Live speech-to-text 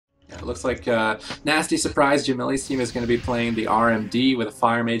It looks like Nasty Surprise Jamili's team is going to be playing the RMD with a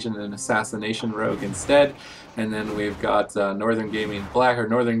Fire Mage and an Assassination Rogue instead. And then we've got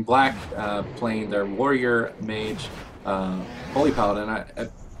Northern Black playing their Warrior Mage Holy Paladin. I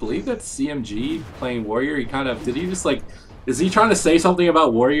believe that's CMG playing Warrior. He kind of, is he trying to say something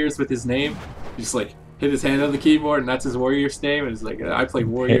about Warriors with his name? He just like hit his hand on the keyboard and that's his Warrior's name. And it's like, I play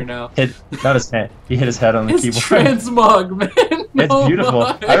Warrior now. Not his hand. He hit his head on the keyboard. Transmog, man. It's beautiful.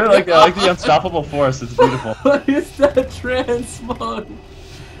 I really like that. I like the Unstoppable Force. It's beautiful. What is that Transmog?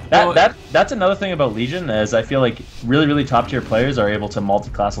 That's another thing about Legion is I feel like really top tier players are able to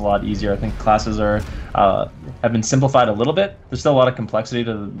multi-class a lot easier. I think classes are have been simplified a little bit. There's still a lot of complexity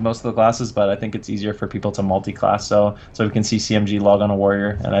to most of the classes, but I think it's easier for people to multi-class. So we can see CMG log on a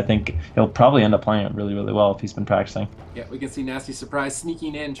Warrior, and I think he'll probably end up playing it really well if he's been practicing. Yeah, we can see Nasty Surprise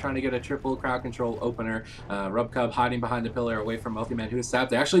sneaking in, trying to get a triple crowd control opener. Rubcub hiding behind the pillar away from Multi-Man who's sapped.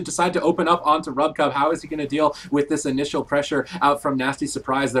 They actually decide to open up onto Rubcub. How is he going to deal with this initial pressure out from Nasty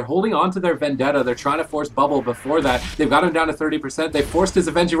Surprise? They're holding on to their Vendetta. They're trying to force Bubble before that. They've got him down to 30%. They forced his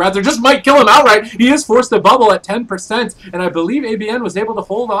Avenging Wrath. They just might kill him outright. He is forced to Bubble at 10%, and I believe ABN was able to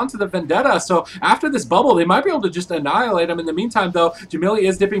hold on to the Vendetta. So after this Bubble, they might be able to just annihilate him. In the meantime, though, Jamili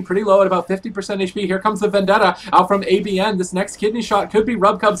is dipping pretty low at about 50% HP. Here comes the Vendetta out from ABN. This next kidney shot could be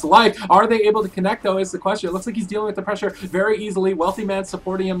Rubcub's life. Are they able to connect, though, is the question. It looks like he's dealing with the pressure very easily. Wealthy Man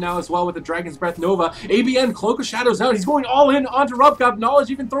supporting him now as well with the Dragon's Breath Nova. ABN, Cloak of Shadows out. He's going all in onto Rubcub. Knowledge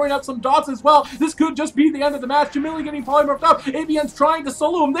even throwing out some dots as well. This could just be the end of the match. Jamili getting polymorphed up. ABN's trying to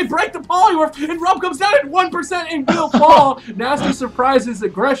solo him. They break the polymorph, and Rubcub's down at 1% and will fall. Nasty Surprises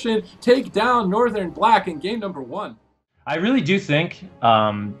aggression take down Northern Black in game number 1. I really do think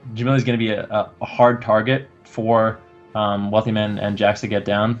Jamili's going to be a hard target for Wealthy Man and Jax to get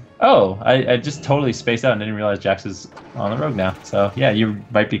down. Oh, I just totally spaced out and didn't realize Jax is on the rogue now. So yeah, you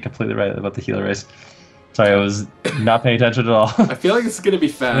might be completely right about the healer race. Sorry, I was not paying attention at all. I feel like it's going to be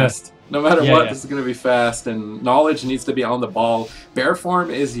fast. Yeah. No matter what, this is going to be fast, and Knowledge needs to be on the ball. Bear form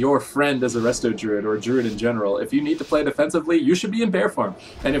is your friend as a Resto Druid, or Druid in general. If you need to play defensively, you should be in bear form.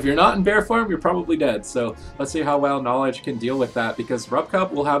 And if you're not in bear form, you're probably dead. So let's see how well Knowledge can deal with that, because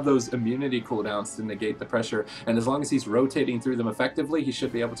Rubcub will have those immunity cooldowns to negate the pressure, and as long as he's rotating through them effectively, he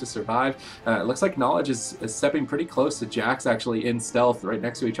should be able to survive. It looks like Knowledge is stepping pretty close to Jax, actually, in stealth right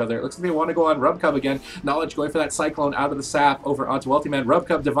next to each other. It looks like they want to go on Rubcub again. Knowledge going for that Cyclone out of the sap over onto Wealthy Man.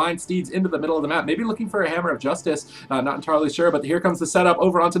 Rubcub, Divine Steeds into the middle of the map, maybe looking for a Hammer of Justice, not entirely sure, but here comes the setup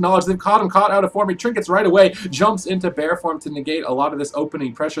over onto Knowledge. They've caught him, caught out of form. He trinkets right away, jumps into bear form to negate a lot of this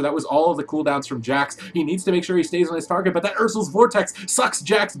opening pressure. That was all of the cooldowns from Jax. He needs to make sure he stays on his target, but that Ursul's Vortex sucks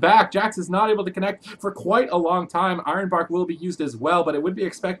Jax back. Jax is not able to connect for quite a long time. Ironbark will be used as well, but it would be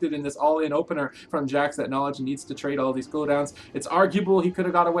expected in this all-in opener from Jax that Knowledge needs to trade all these cooldowns. It's arguable he could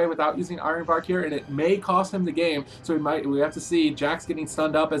have got away without using Ironbark here, and it may cost him the game, so we have to see Jax getting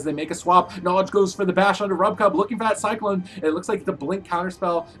stunned up as they make a swap. Knowledge goes for the bash onto Rubcub, looking for that Cyclone. It looks like the Blink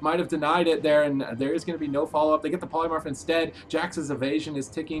counterspell might have denied it there, and there is going to be no follow-up. They get the Polymorph instead. Jax's evasion is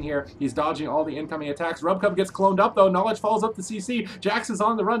ticking here. He's dodging all the incoming attacks. Rubcub gets cloned up, though. Knowledge falls up to CC. Jax is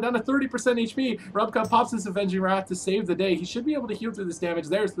on the run, down to 30% HP. Rubcub pops his Avenging Wrath to save the day. He should be able to heal through this damage.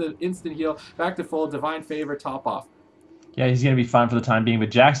 There's the instant heal. Back to full. Divine Favor, top off. Yeah, he's going to be fine for the time being, but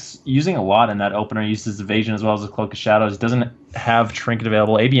Jax using a lot in that opener, uses evasion as well as a Cloak of Shadows, doesn't have Trinket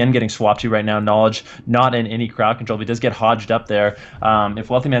available. ABN getting swapped to right now. Knowledge not in any crowd control, but he does get hodged up there. If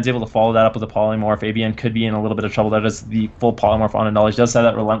Wealthy Man's able to follow that up with a Polymorph, ABN could be in a little bit of trouble. That is the full Polymorph on a Knowledge. Does have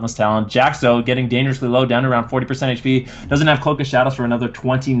that Relentless Talon. Jax, though, getting dangerously low, down to around 40% HP. Doesn't have Cloak of Shadows for another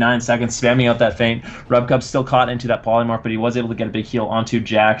 29 seconds, spamming out that feint. Rubcub still caught into that Polymorph, but he was able to get a big heal onto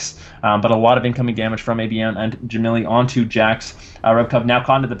Jax. But a lot of incoming damage from ABN and Jamili onto Jax. Rubcub now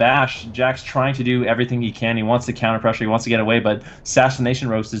caught into the bash. Jax trying to do everything he can. He wants to counter pressure. He wants to get away, but Assassination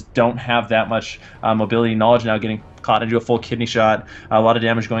Roasts don't have that much mobility. Knowledge now getting caught into a full kidney shot. A lot of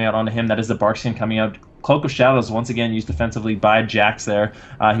damage going out onto him. That is the Bark Skin coming out. Cloak of Shadows once again used defensively by Jax there.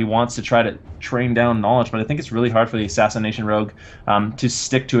 He wants to try to train down Knowledge, but I think it's really hard for the Assassination Rogue to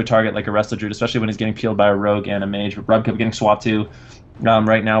stick to a target like a Resto Druid, especially when he's getting peeled by a Rogue and a Mage. But Rubcub getting swapped to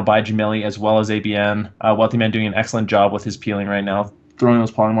right now by Jamili as well as ABN. Wealthy Man doing an excellent job with his peeling right now, throwing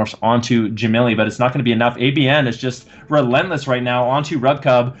those polymorphs onto Jamili, but it's not going to be enough. ABN is just relentless right now onto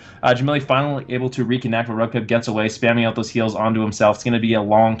Rubcub. Jamili finally able to reconnect, but Rubcub gets away, spamming out those heals onto himself. It's going to be a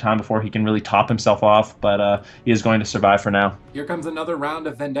long time before he can really top himself off, but he is going to survive for now. Here comes another round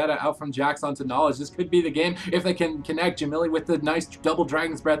of Vendetta out from Jax onto Knowledge. This could be the game if they can connect. Jamili with the nice double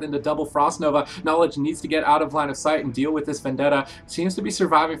Dragon's Breath into double Frost Nova. Knowledge needs to get out of line of sight and deal with this Vendetta. Seems to be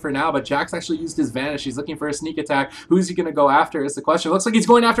surviving for now, but Jax actually used his Vanish. He's looking for a sneak attack. Who's he going to go after is the question. It looks like he's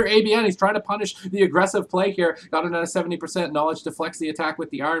going after ABN. He's trying to punish the aggressive play here. Got him at a 70%. Knowledge deflects the attack with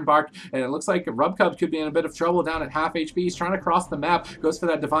the Iron Bark, and it looks like Rubcub could be in a bit of trouble down at half HP. He's trying to cross the map. Goes for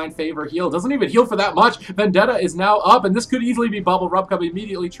that Divine Favor heal. Doesn't even heal for that much. Vendetta is now up, and this could easily be bubble. Rubcub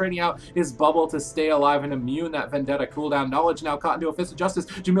immediately training out his bubble to stay alive and immune that Vendetta cooldown. Knowledge now caught into a Fist of Justice.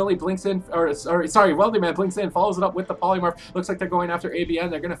 Jamili blinks in, sorry, Wealthy Man blinks in, follows it up with the Polymorph. Looks like they're going after ABN.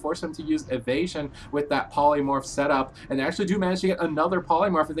 They're going to force him to use Evasion with that Polymorph setup, and they actually do manage to get another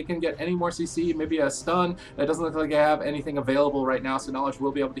Polymorph. If they can get any more CC, maybe a stun. It doesn't look like they have anything available right now, so Knowledge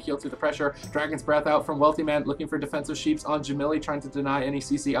will be able to heal through the pressure. Dragon's Breath out from Wealthy Man, looking for defensive sheeps on Jamili, trying to deny any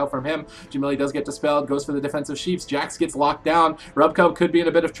CC out from him. Jamili does get dispelled, goes for the defensive sheeps. Jax gets locked down. Rubcub could be in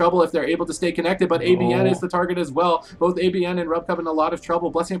a bit of trouble if they're able to stay connected, but ABN is the target as well. Both ABN and Rubcub in a lot of trouble.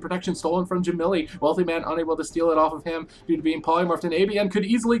 Blessing and Protection stolen from Jamili. Wealthy Man unable to steal it off of him due to being polymorphed, and ABN could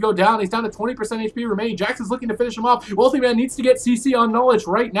easily go down. He's down to 20% HP remaining. Jax is looking to finish him off. Wealthy Man needs to get CC on Knowledge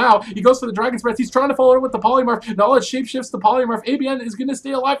right now. He goes for the Dragon's Breath. He's trying to follow it with the polymorph. Knowledge shapeshifts the polymorph. ABN is going to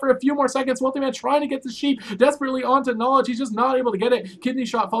stay alive for a few more seconds. Wealthy Man trying to get the sheep desperately onto Knowledge. He's just not able to get it. Kidney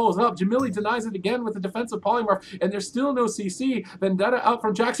Shot follows up. Jamili denies it again with the defensive polymorph, and there's still no CC. Vendetta out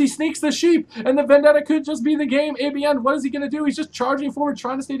from Jax. He sneaks the sheep, and the Vendetta could just be the game. ABN, what is he going to do? He's just charging forward,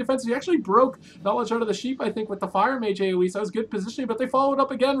 trying to stay defensive. He actually broke Knowledge out of the sheep, I think, with the Fire Mage AoE, so it was good positioning, but they followed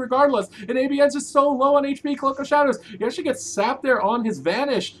up again regardless. And ABN's just so low on HP. Cloak of Shadows, he actually gets sapped there on his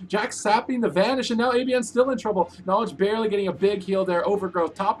Vanish. Jax sapping the Vanish, and now ABN's still in trouble. Knowledge barely getting a big heal there.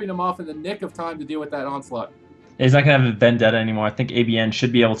 Overgrowth topping him off in the nick of time to deal with that onslaught. He's not going to have a Vendetta anymore. I think ABN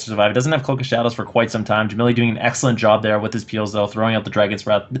should be able to survive. It doesn't have Cloak of Shadows for quite some time. Jamili doing an excellent job there with his peels, though, throwing out the Dragon's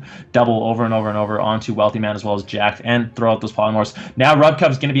Breath double over and over and over onto Wealthy Man as well as Jax, and throw out those polymorphs. Now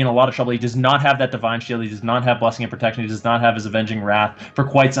Rubcub's going to be in a lot of trouble. He does not have that Divine Shield. He does not have Blessing and Protection. He does not have his Avenging Wrath for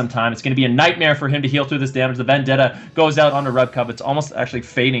quite some time. It's going to be a nightmare for him to heal through this damage. The Vendetta goes out onto Rubcub. It's almost actually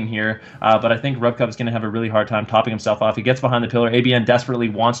fading here, but I think Rubcub is going to have a really hard time topping himself off. He gets behind the pillar. ABN desperately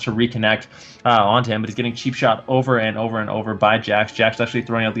wants to reconnect onto him, but he's getting cheap shot over and over and over by Jax. Jax actually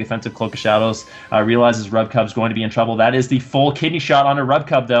throwing out the offensive Cloak of Shadows, realizes Rubcub's going to be in trouble. That is the full kidney shot onto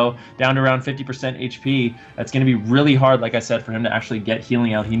Rubcub, though, down to around 50% HP. That's going to be really hard, like I said, for him to actually get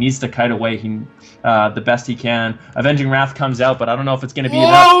healing out. He needs to kite away the best he can. Avenging Wrath comes out, but I don't know if it's going to be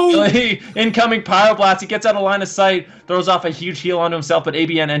enough. Incoming Pyroblast. He gets out of line of sight, throws off a huge heal onto himself, but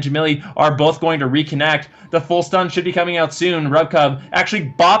ABN and Jamili are both going to reconnect. The full stun should be coming out soon. Rubcub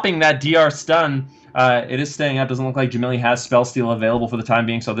actually bopping that DR stun. It is staying out. Doesn't look like Jamili has Spell Steal available for the time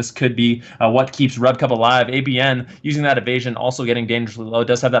being, so this could be what keeps Rubcub alive. ABN using that evasion, also getting dangerously low.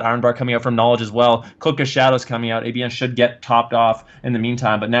 Does have that Iron Bar coming out from Knowledge as well. Cloak of Shadows coming out. ABN should get topped off in the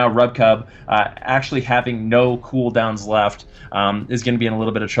meantime, but now Rubcub actually having no cooldowns left is going to be in a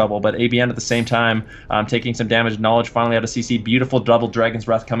little bit of trouble. But ABN at the same time taking some damage. Knowledge finally out of CC. Beautiful double Dragon's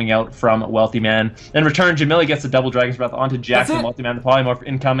Breath coming out from Wealthy Man. In return, Jamili gets the double Dragon's Breath onto Jax and Wealthy Man. The Polymorph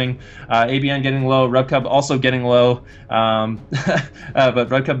incoming. ABN getting low. Rubcub also getting low, but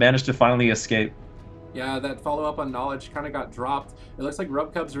Rubcub managed to finally escape. Yeah, that follow-up on Knowledge kind of got dropped. It looks like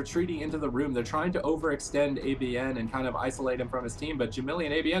Rubcub's retreating into the room. They're trying to overextend ABN and kind of isolate him from his team, but Jamili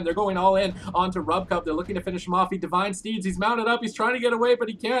and ABN, they're going all in onto Rubcub. They're looking to finish him off. He Divine Steeds. He's mounted up. He's trying to get away, but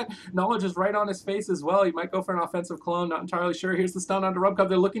he can't. Knowledge is right on his face as well. He might go for an offensive clone. Not entirely sure. Here's the stun onto Rubcub.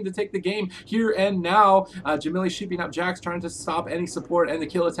 They're looking to take the game here and now. Jamili sheeping up Jax, trying to stop any support and the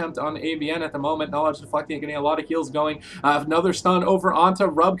kill attempt on ABN at the moment. Knowledge deflecting, getting a lot of heals going. Another stun over onto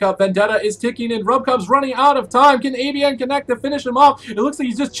Rubcub. Vendetta is ticking, and Rubcub's running out of time. Can ABN connect to finish him off? It looks like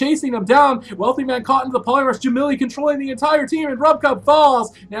he's just chasing him down. Wealthy Man caught into the polymorph. Jamili controlling the entire team, and Rubcub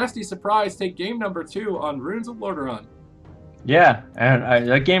falls. Nasty surprise. Take game number 2 on Runes of Lordaeron. Yeah, and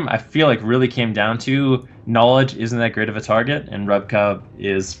that game I feel like really came down to Knowledge isn't that great of a target, and Rubcub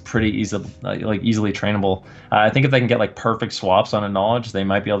is pretty easily trainable. I think if they can get like perfect swaps on a Knowledge, they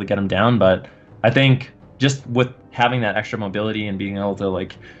might be able to get him down. But I think just with having that extra mobility and being able to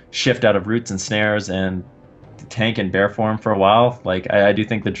like shift out of roots and snares and tank and bear form for a while, like I do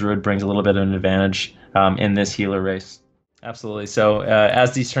think the Druid brings a little bit of an advantage in this healer race. Absolutely. So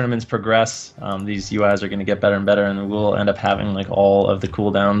as these tournaments progress, these UIs are going to get better and better, and we'll end up having like all of the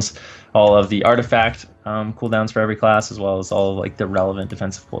cooldowns, all of the artifact cooldowns for every class, as well as all of like the relevant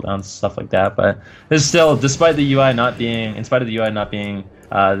defensive cooldowns, stuff like that. But it's still, despite the UI not being, in spite of the UI not being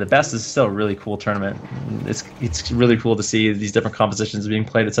the best, is still a really cool tournament. It's really cool to see these different compositions being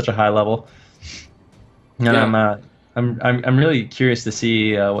played at such a high level. And yeah. I'm really curious to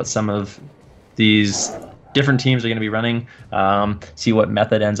see what some of these different teams are going to be running, see what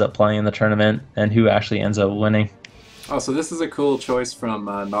method ends up playing in the tournament, and who actually ends up winning. Oh, so this is a cool choice from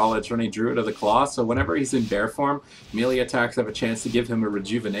Knowledge running Druid of the Claw. So whenever he's in bear form, melee attacks have a chance to give him a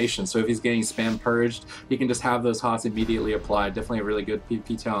rejuvenation. So if he's getting spam purged, he can just have those HOTS immediately applied. Definitely a really good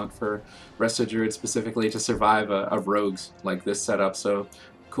PvP talent for Resto Druid specifically to survive a rogues like this setup. So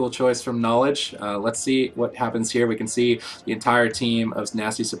cool choice from Knowledge. Let's see what happens here. We can see the entire team of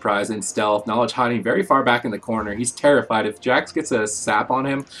Nasty Surprise in stealth. Knowledge hiding very far back in the corner. He's terrified. If Jax gets a sap on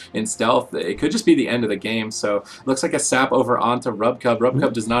him in stealth, it could just be the end of the game. So looks like a sap over onto Rubcub.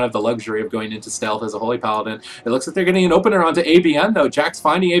 Rubcub does not have the luxury of going into stealth as a Holy Paladin. It looks like they're getting an opener onto ABN though. Jax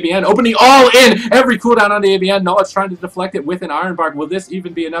finding ABN, opening all in! Every cooldown onto ABN. Knowledge trying to deflect it with an Iron Bark. Will this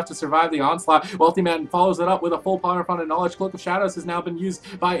even be enough to survive the onslaught? Wealthy Man follows it up with a full power onto Knowledge. Cloak of Shadows has now been used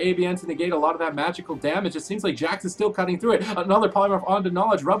by ABN to negate a lot of that magical damage. It seems like Jax is still cutting through it. Another polymorph onto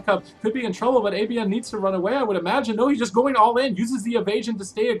Knowledge. Rubcub could be in trouble, but ABN needs to run away, I would imagine. No, he's just going all in. Uses the evasion to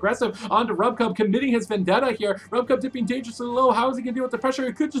stay aggressive onto Rubcub, committing his vendetta here. Rubcub dipping dangerously low. How is he going to deal with the pressure?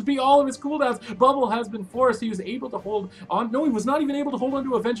 It could just be all of his cooldowns. Bubble has been forced. He was able to hold on. No, he was not even able to hold on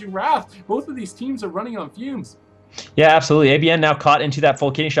to Avenging Wrath. Both of these teams are running on fumes. Yeah, absolutely. ABN now caught into that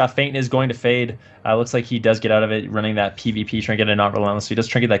full kidney shot. Feint is going to fade. Looks like he does get out of it running that PvP trinket and not relentless. So he does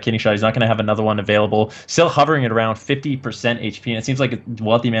trinket that kidney shot. He's not going to have another one available. Still hovering at around 50% HP. And it seems like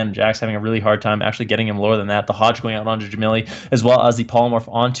Wealthy Man and Jax having a really hard time actually getting him lower than that. The Hodge going out onto Jamili, as well as the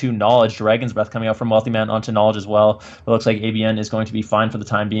polymorph onto Knowledge. Dragon's Breath coming out from Wealthy Man onto Knowledge as well. It looks like ABN is going to be fine for the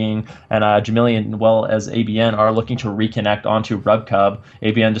time being. And Jamili, as well as ABN, are looking to reconnect onto Rubcub.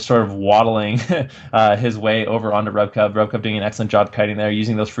 ABN just sort of waddling his way over onto Rubcub. Rubcub doing an excellent job kiting there,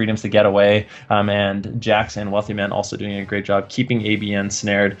 using those freedoms to get away. And Jax and Wealthy Man also doing a great job keeping ABN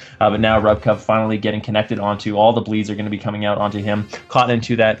snared. But now Rubcub finally getting connected onto all the bleeds are going to be coming out onto him. Caught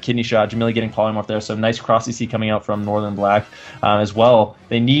into that kidney shot. Jamili getting polymorph there. So nice cross CC coming out from Northern Black as well.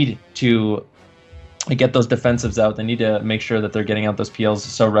 They need to get those defensives out. They need to make sure that they're getting out those peels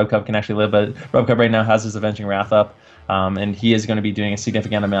so Rubcub can actually live. But Rubcub right now has his Avenging Wrath up. And he is going to be doing a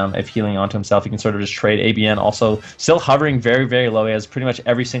significant amount of healing onto himself. He can sort of just trade. ABN also still hovering very, very low. He has pretty much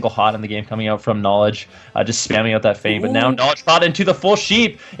every single hot in the game coming out from Knowledge, just spamming out that Feint. But now Knowledge caught into the full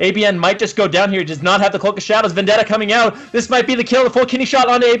sheep. ABN might just go down here. He does not have the Cloak of Shadows. Vendetta coming out. This might be the kill. The full kidney shot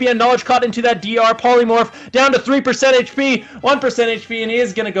onto ABN. Knowledge caught into that DR polymorph. Down to 3% HP, 1% HP, and he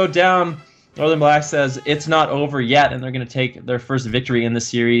is going to go down. Northern Black says it's not over yet, and they're going to take their first victory in the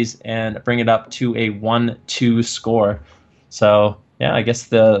series and bring it up to a 1-2 score. So, yeah, I guess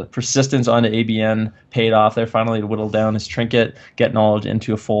the persistence onto ABN paid off. They're finally whittle down his trinket, get Knowledge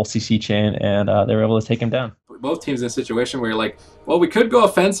into a full CC chain, and they were able to take him down. Both teams in a situation where you're like, well, we could go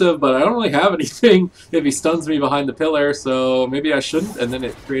offensive, but I don't really have anything if he stuns me behind the pillar, so maybe I shouldn't. And then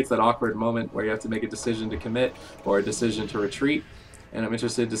it creates that awkward moment where you have to make a decision to commit or a decision to retreat. And I'm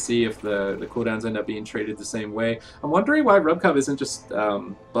interested to see if the cooldowns end up being traded the same way. I'm wondering why Rubcub isn't just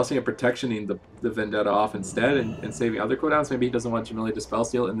busting and protectioning the Vendetta off instead and saving other cooldowns. Maybe he doesn't want Jamili to spell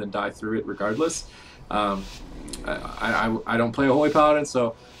steal and then die through it regardless. I don't play a Holy Paladin,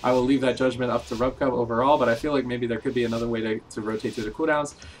 so I will leave that judgment up to Rubcub overall, but I feel like maybe there could be another way to rotate through the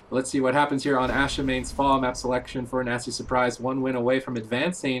cooldowns. But let's see what happens here on Ashamane's fall map selection for a Nasty Surprise. One win away from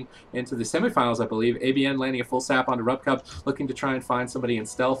advancing into the semifinals, I believe. ABN landing a full sap onto Rubcub, looking to try and find somebody in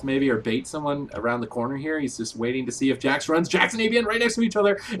stealth maybe, or bait someone around the corner here. He's just waiting to see if Jax runs. Jax and ABN right next to each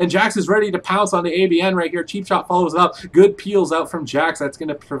other, and Jax is ready to pounce on the ABN right here. Cheap Shot follows up. Good peels out from Jax. That's going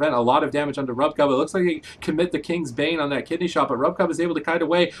to prevent a lot of damage onto Rubcub. It looks like he commit the King's Bane on that kidney shot, but Rubcub is able to kite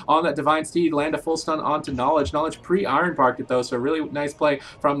away on that Divine Steed, land a full stun onto Knowledge. Knowledge pre-Iron Barked it though, so really nice play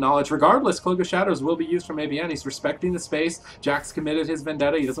from Knowledge. Regardless, Cloak of Shadows will be used from ABN. He's respecting the space. Jax committed his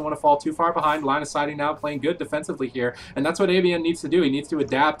Vendetta. He doesn't want to fall too far behind. Line of sighting now, playing good defensively here, and that's what ABN needs to do. He needs to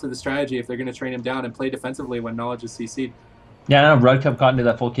adapt to the strategy if they're going to train him down and play defensively when Knowledge is CC'd. Yeah, no, Rubcub caught into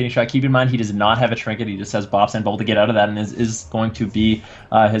that full kidney shot. Keep in mind, he does not have a trinket. He just has Bops and Bubble to get out of that, and is going to be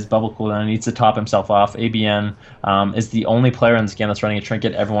his bubble cooldown. He needs to top himself off. ABN is the only player in this game that's running a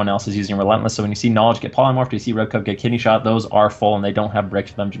trinket. Everyone else is using Relentless. So when you see Knowledge get polymorphed, you see Rubcub get kidney shot, those are full, and they don't have bricks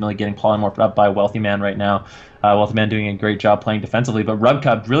for them. Jamili getting polymorphed up by Wealthy Man right now. Wealthy Man doing a great job playing defensively, but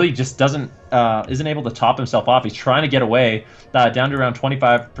Rubcub really just isn't able to top himself off. He's trying to get away, down to around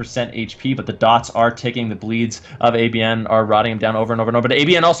 25% HP, but the dots are ticking. The bleeds of ABN are rotting him down over and over and over. But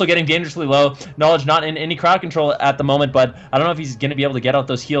ABN also getting dangerously low. Knowledge not in any crowd control at the moment, but I don't know if he's going to be able to get out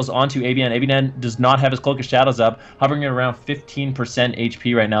those heals onto ABN. ABN does not have his Cloak of Shadows up, hovering at around 15%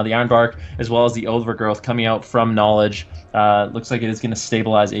 HP right now. The Iron Bark, as well as the Overgrowth coming out from Knowledge. Looks like it is going to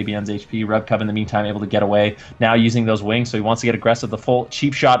stabilize ABN's HP. Rubcub, in the meantime, able to get away. Now using those wings, so he wants to get aggressive. The full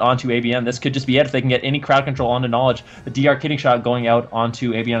cheap shot onto ABN. This could just be it if they can get any crowd control onto Knowledge. The DR kitting shot going out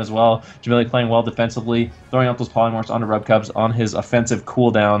onto ABN as well. Jamili playing well defensively, throwing out those polymorphs onto Rub Cubs on his offensive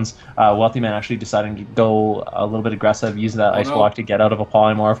cooldowns. Wealthy Man actually deciding to go a little bit aggressive, using that Ice Block to get out of a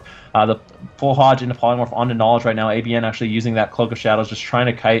polymorph. The full Hodge into polymorph onto Knowledge right now. ABN actually using that Cloak of Shadows, just trying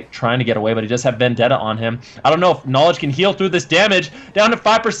to kite, trying to get away, but he does have Vendetta on him. I don't know if Knowledge can heal through this damage. Down to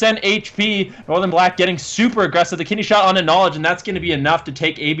 5% HP. Northern Black getting super aggressive. The kidney shot onto Knowledge, and that's going to be enough to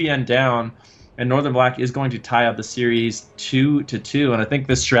take ABN down. And Northern Black is going to tie up the series 2-2. And I think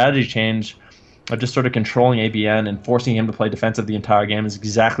this strategy change of just sort of controlling ABN and forcing him to play defensive the entire game is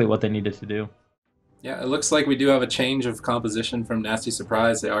exactly what they needed to do. Yeah, it looks like we do have a change of composition from Nasty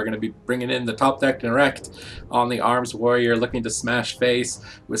Surprise. They are going to be bringing in the top deck direct on the Arms Warrior, looking to smash face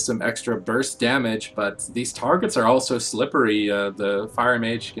with some extra burst damage, but these targets are also slippery. The Fire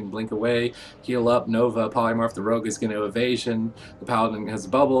Mage can blink away, heal up, Nova, Polymorph, the Rogue is going to evasion, the Paladin has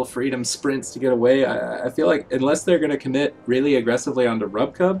Bubble, Freedom sprints to get away. I feel like unless they're going to commit really aggressively onto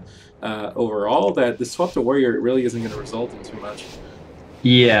Rub Cub overall, that the Swap to Warrior really isn't going to result in too much.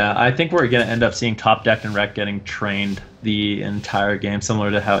 Yeah, I think we're going to end up seeing top deck and rec getting trained the entire game,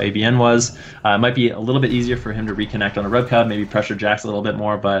 similar to how ABN was. It might be a little bit easier for him to reconnect on a Rub Cub, maybe pressure Jax a little bit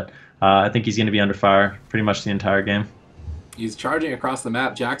more, but I think he's going to be under fire pretty much the entire game. He's charging across the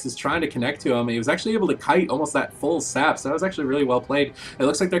map. Jax is trying to connect to him. He was actually able to kite almost that full sap, so that was actually really well played. It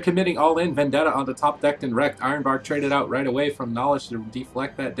looks like they're committing all in. Vendetta on the top deck and wrecked. Ironbark traded out right away from Knowledge to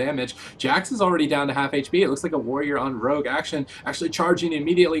deflect that damage. Jax is already down to half HP. It looks like a Warrior on Rogue action, actually charging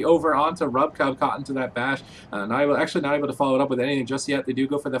immediately over onto Rub Cub, caught into that bash. Not able to follow it up with anything just yet. They do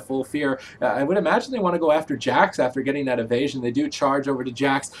go for the full fear. I would imagine they want to go after Jax after getting that evasion. They do charge over to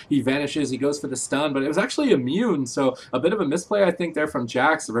Jax. He vanishes. He goes for the stun, but it was actually immune, so a bit of a misplay, I think, there from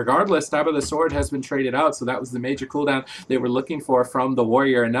Jax. Regardless, Stab of the Sword has been traded out, so that was the major cooldown they were looking for from the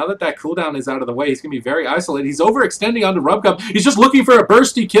Warrior. And now that that cooldown is out of the way, he's going to be very isolated. He's overextending onto Rub Cub. He's just looking for a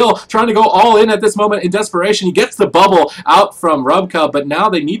bursty kill, trying to go all in at this moment in desperation. He gets the bubble out from Rub Cub, but now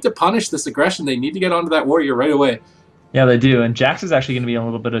they need to punish this aggression. They need to get onto that Warrior right away. Yeah, they do. And Jax is actually going to be in a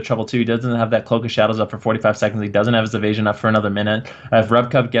little bit of trouble, too. He doesn't have that Cloak of Shadows up for 45 seconds. He doesn't have his evasion up for another minute. If Rub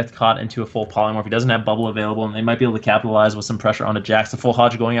Cub gets caught into a full polymorph, he doesn't have bubble available, and they might be able to capitalize with some pressure onto Jax. The full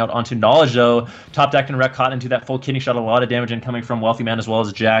Hodge going out onto Knowledge, though. Top deck and wreck caught into that full kidney shot. A lot of damage incoming from Wealthy Man as well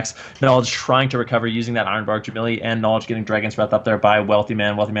as Jax. Knowledge trying to recover using that Ironbark. Jamili and Knowledge getting Dragon's Breath up there by Wealthy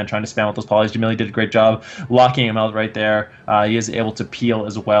Man. Wealthy Man trying to spam with those polys. Jamili did a great job locking him out right there. He is able to peel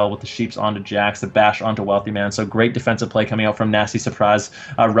as well with the Sheeps onto Jax, the bash onto Wealthy Man. So great defensive play coming out from Nasty Surprise.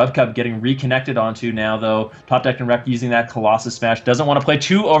 Rub Cub getting reconnected onto now, though. Top deck and rep using that Colossus Smash. Doesn't want to play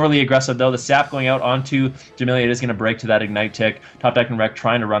too overly aggressive, though. The sap going out onto Jamili. It is going to break to that Ignite tick. Top deck and rep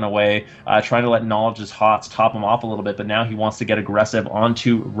trying to run away, trying to let Knowledge's Hots top him off a little bit, but now he wants to get aggressive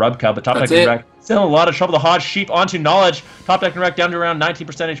onto Rub Cub. But top deck and rep still in a lot of trouble. The Hodge Sheep onto Knowledge. Top deck and wreck down to around 19%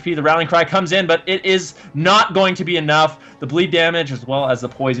 HP. The Rallying Cry comes in, but it is not going to be enough. The bleed damage as well as the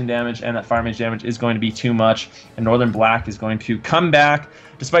poison damage and that fire mage damage is going to be too much. And Northern Black is going to come back.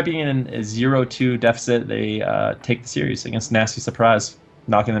 Despite being in a 0-2 deficit, they take the series against Nasty Surprise,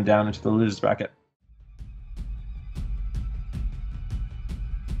 knocking them down into the losers bracket.